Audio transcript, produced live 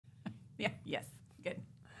Yeah, yes, good.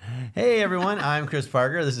 Hey everyone, I'm Chris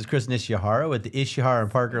Parker. This is Chris Nishihara with the Ishihara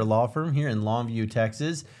and Parker Law Firm here in Longview,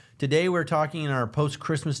 Texas. Today we're talking in our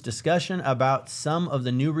post-Christmas discussion about some of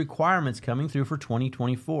the new requirements coming through for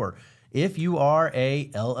 2024. If you are a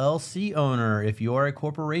LLC owner, if you are a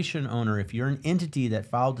corporation owner, if you're an entity that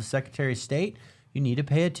filed the Secretary of State, you need to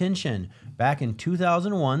pay attention. Back in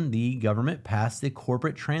 2001, the government passed the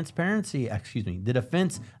the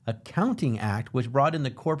Defense Accounting Act, which brought in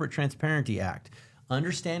the Corporate Transparency Act.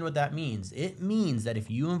 Understand what that means. It means that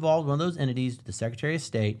if you involve one of those entities, the Secretary of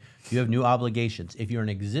State, you have new obligations. If you're an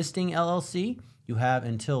existing LLC, you have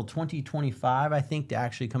until 2025, I think, to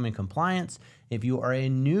actually come in compliance. If you are a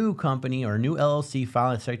new company or a new LLC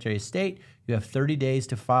filing with the Secretary of State, you have 30 days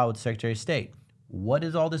to file with the Secretary of State. What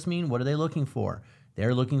does all this mean? What are they looking for?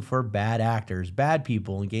 They're looking for bad actors, bad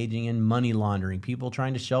people engaging in money laundering, people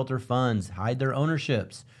trying to shelter funds, hide their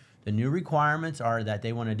ownerships. The new requirements are that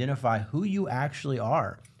they want to identify who you actually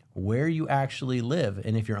are, where you actually live,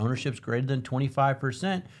 and if your ownership's greater than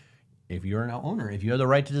 25%, if you're an owner, if you have the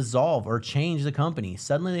right to dissolve or change the company,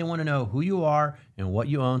 suddenly they want to know who you are and what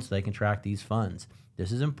you own so they can track these funds.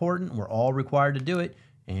 This is important. We're all required to do it.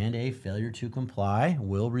 And a failure to comply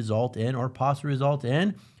will result in or possibly result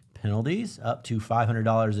in penalties up to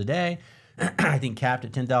 $500 a day, I think capped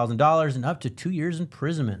at $10,000 and up to 2 years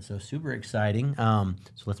imprisonment. So super exciting.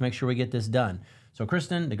 So let's make sure we get this done. So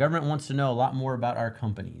Kristen, the government wants to know a lot more about our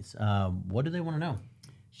companies. What do they want to know?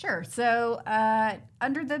 Sure. So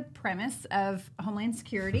under the premise of Homeland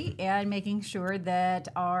Security and making sure that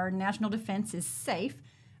our national defense is safe,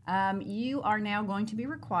 you are now going to be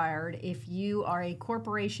required, if you are a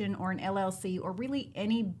corporation or an LLC or really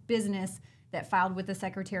any business that filed with the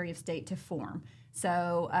Secretary of State, to form.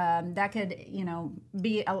 So that could,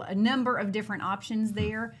 be a number of different options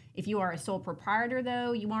there. If you are a sole proprietor,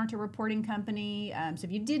 though, you aren't a reporting company. So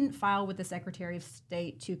if you didn't file with the Secretary of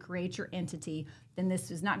State to create your entity, then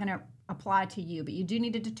this is not going to apply to you. But you do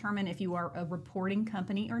need to determine if you are a reporting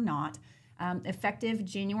company or not. Effective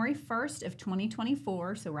January 1st of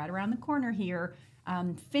 2024, so right around the corner here,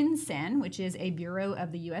 FinCEN, which is a bureau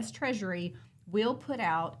of the U.S. Treasury, will put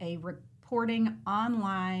out a reporting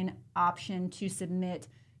online option to submit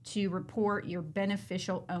to report your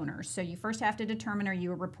beneficial owners. So you first have to determine, are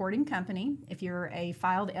you a reporting company? If you're a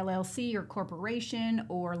filed LLC or corporation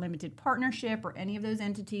or limited partnership or any of those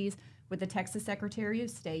entities with the Texas Secretary of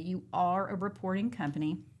State, you are a reporting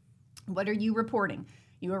company. What are you reporting?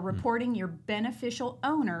 You are reporting your beneficial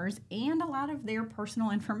owners and a lot of their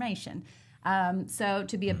personal information. So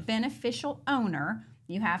to be a beneficial owner,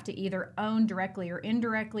 you have to either own directly or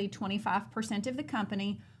indirectly 25% of the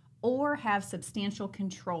company or have substantial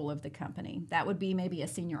control of the company. That would be maybe a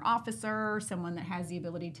senior officer, someone that has the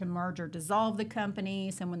ability to merge or dissolve the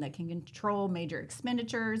company, someone that can control major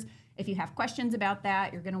expenditures. If you have questions about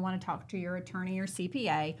that, you're going to want to talk to your attorney or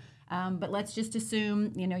CPA. But let's just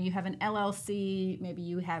assume, you have an LLC, maybe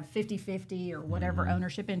you have 50-50 or whatever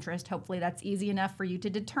ownership interest. Hopefully that's easy enough for you to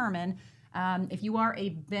determine. If you are a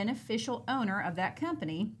beneficial owner of that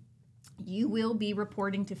company, you will be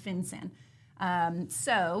reporting to FinCEN.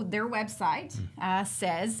 So their website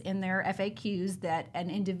says in their FAQs that an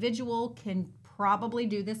individual can probably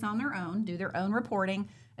do this on their own, do their own reporting.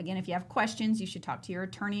 Again, if you have questions, you should talk to your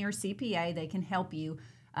attorney or CPA. They can help you.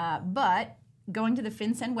 But going to the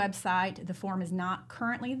FinCEN website, the form is not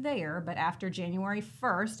currently there, but after January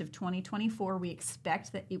 1st of 2024, we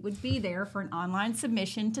expect that it would be there for an online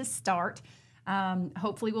submission to start.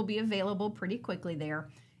 Hopefully will be available pretty quickly there.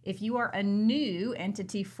 If you are a new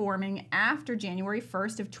entity forming after January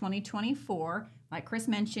 1st of 2024, like Chris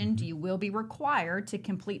mentioned, you will be required to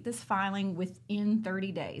complete this filing within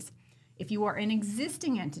 30 days. If you are an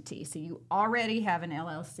existing entity, so you already have an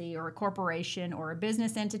LLC or a corporation or a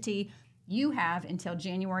business entity, you have until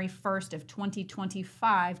January 1st of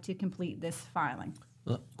 2025 to complete this filing.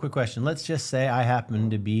 Quick question. Let's just say I happen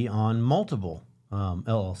to be on multiple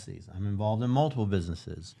LLCs. I'm involved in multiple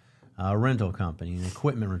businesses, a rental company, an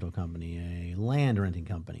equipment rental company, a land renting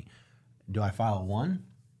company. Do I file one?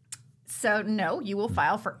 So no, you will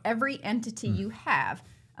file for every entity you have.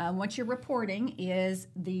 What you're reporting is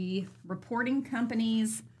the reporting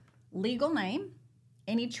company's legal name,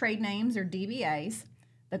 any trade names or DBAs,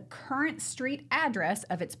 the current street address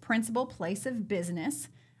of its principal place of business.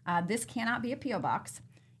 This cannot be a P.O. box.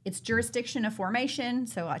 Its jurisdiction of formation,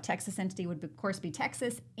 so a Texas entity would, of course, be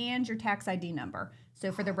Texas, and your tax ID number.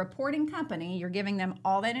 So for the reporting company, you're giving them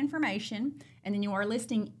all that information, and then you are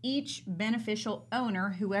listing each beneficial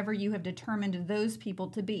owner, whoever you have determined those people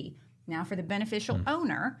to be. Now, for the beneficial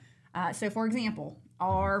owner, so for example,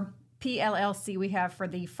 our PLLC we have for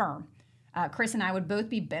the firm, Chris and I would both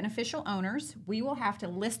be beneficial owners. We will have to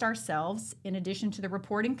list ourselves in addition to the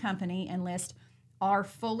reporting company and list our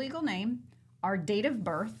full legal name, our date of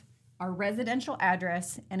birth, our residential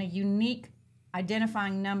address, and a unique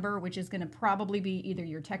identifying number, which is going to probably be either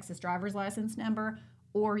your Texas driver's license number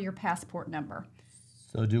or your passport number.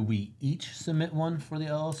 So do we each submit one for the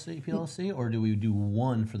PLLC, or do we do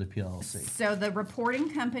one for the PLLC? So the reporting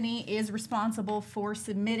company is responsible for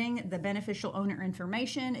submitting the beneficial owner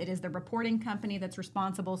information. It is the reporting company that's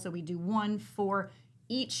responsible, so we do one for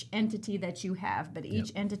each entity that you have, but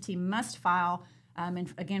each entity must file,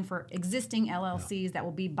 and again, for existing LLCs, that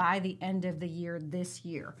will be by the end of the year this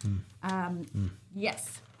year.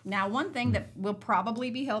 Yes. Now, one thing that will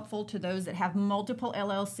probably be helpful to those that have multiple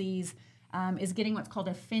LLCs is getting what's called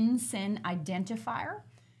a FinCEN identifier.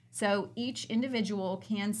 So each individual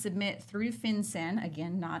can submit through FinCEN,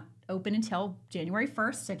 again, not open until January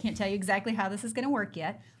 1st, so I can't tell you exactly how this is going to work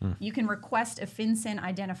yet. You can request a FinCEN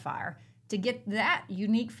identifier. To get that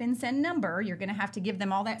unique FinCEN number, you're going to have to give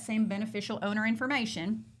them all that same beneficial owner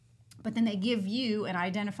information, but then they give you an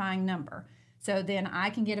identifying number. So then I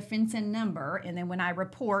can get a FinCEN number, and then when I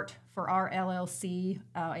report for our LLC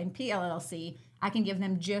and PLLC, I can give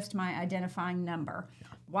them just my identifying number.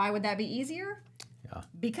 Why would that be easier?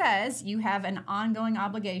 Because you have an ongoing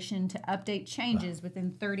obligation to update changes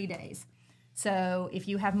within 30 days. So if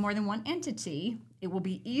you have more than one entity, it will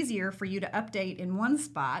be easier for you to update in one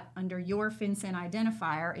spot under your FinCEN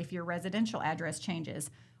identifier if your residential address changes.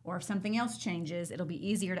 Or if something else changes, it'll be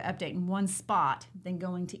easier to update in one spot than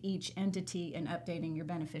going to each entity and updating your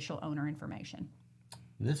beneficial owner information.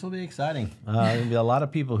 This will be exciting. There'll be a lot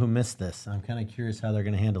of people who miss this. I'm kind of curious how they're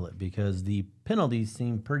going to handle it because the penalties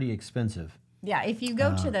seem pretty expensive. Yeah, if you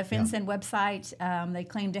go to the FinCEN website, they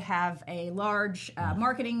claim to have a large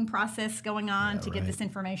marketing process going on to get this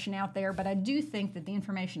information out there. But I do think that the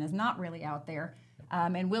information is not really out there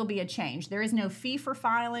and will be a change. There is no fee for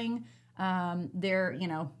filing. They're,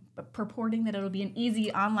 purporting that it'll be an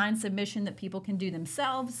easy online submission that people can do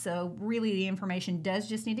themselves. So really the information does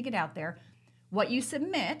just need to get out there. What you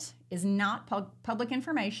submit is not public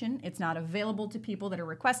information. It's not available to people that are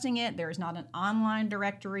requesting it. There is not an online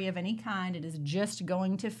directory of any kind. It is just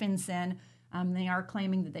going to FinCEN. They are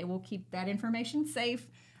claiming that they will keep that information safe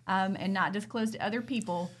and not disclose to other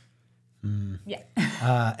people. Yeah.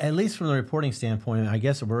 At least from the reporting standpoint, I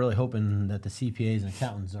guess we're really hoping that the CPAs and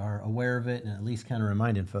accountants are aware of it and at least kind of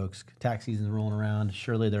reminding folks. Tax season's rolling around.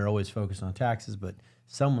 Surely they're always focused on taxes, but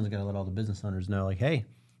someone's got to let all the business owners know, like, hey,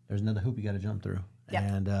 there's another hoop you got to jump through. Yep.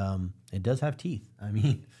 And it does have teeth. I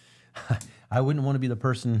mean, I wouldn't want to be the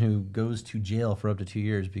person who goes to jail for up to 2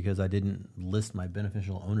 years because I didn't list my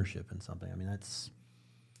beneficial ownership in something. I mean, that's...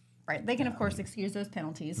 Right. They can, of course, excuse those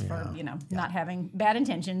penalties for, not having bad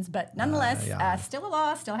intentions. But nonetheless, still a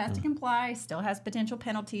law, still has to comply, still has potential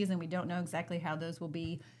penalties, and we don't know exactly how those will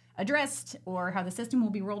be addressed or how the system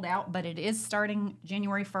will be rolled out. But it is starting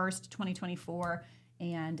January 1st, 2024.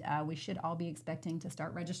 And we should all be expecting to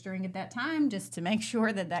start registering at that time just to make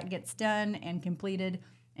sure that that gets done and completed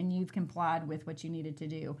and you've complied with what you needed to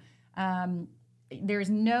do. There's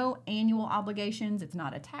no annual obligations. It's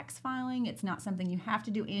not a tax filing. It's not something you have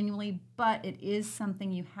to do annually, but it is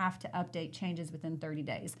something you have to update changes within 30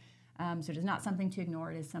 days. So it is not something to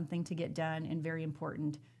ignore. It is something to get done and very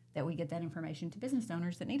important that we get that information to business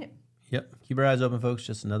owners that need it. Yep. Keep your eyes open, folks.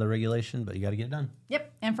 Just another regulation, but you got to get it done.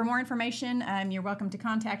 Yep. And for more information, you're welcome to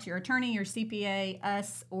contact your attorney, your CPA,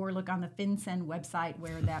 us, or look on the FinCEN website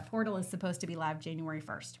where that portal is supposed to be live January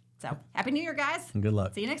 1st. So happy New Year, guys. And good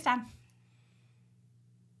luck. See you next time.